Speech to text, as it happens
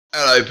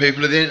Hello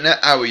people of the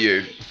internet, how are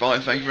you? Fine,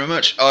 thank you very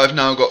much. I've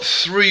now got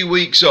 3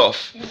 weeks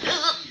off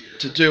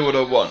to do what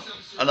I want.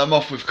 And I'm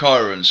off with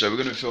Kyron, so we're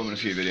going to be filming a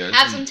few videos.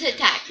 Have some Tic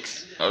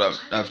Tacs. I don't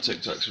have Tic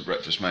Tacs for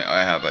breakfast, mate.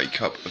 I have a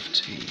cup of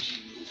tea.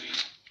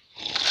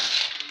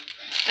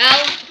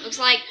 Well, looks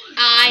like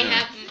I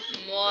have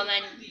more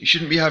than... You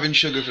shouldn't be having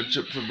sugar for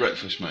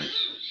breakfast, mate.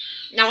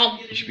 No.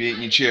 You should be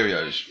eating your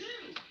Cheerios.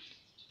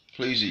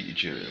 Please eat your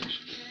Cheerios.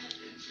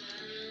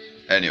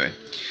 Anyway,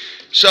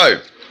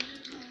 so...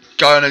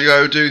 going to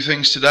go do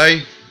things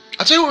today.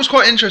 I'll tell you what was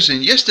quite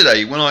interesting.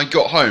 Yesterday when I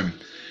got home,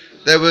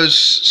 there was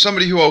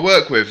somebody who I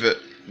work with at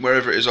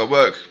wherever it is I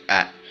work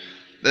at.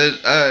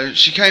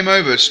 She came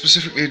over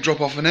specifically to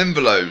drop off an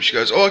envelope. She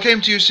goes, "Oh, I came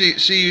to see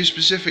you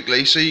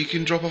specifically so you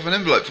can drop off an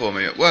envelope for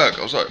me at work."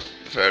 I was like,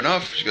 "Fair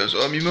enough." She goes,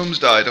 "Oh, my mum's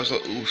died." I was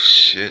like, "Oh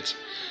shit."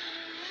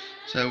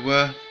 So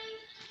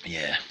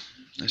yeah,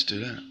 let's do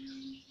that.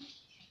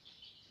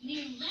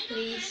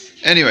 Please.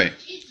 Anyway,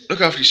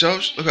 look after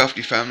yourselves, look after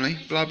your family,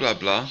 blah blah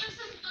blah.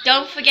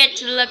 Don't forget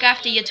to look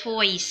after your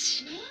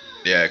toys.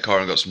 Yeah,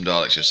 Kyron got some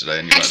Daleks yesterday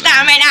and he won't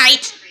let me.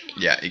 Exterminate!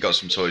 Yeah, he got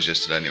some toys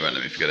yesterday and he won't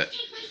let me forget it.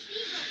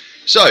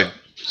 So,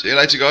 see you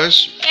later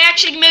guys. It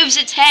actually moves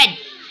its head.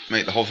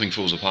 Mate, the whole thing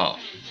falls apart.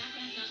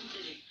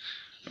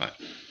 Right,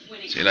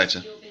 see you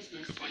later.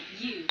 Goodbye.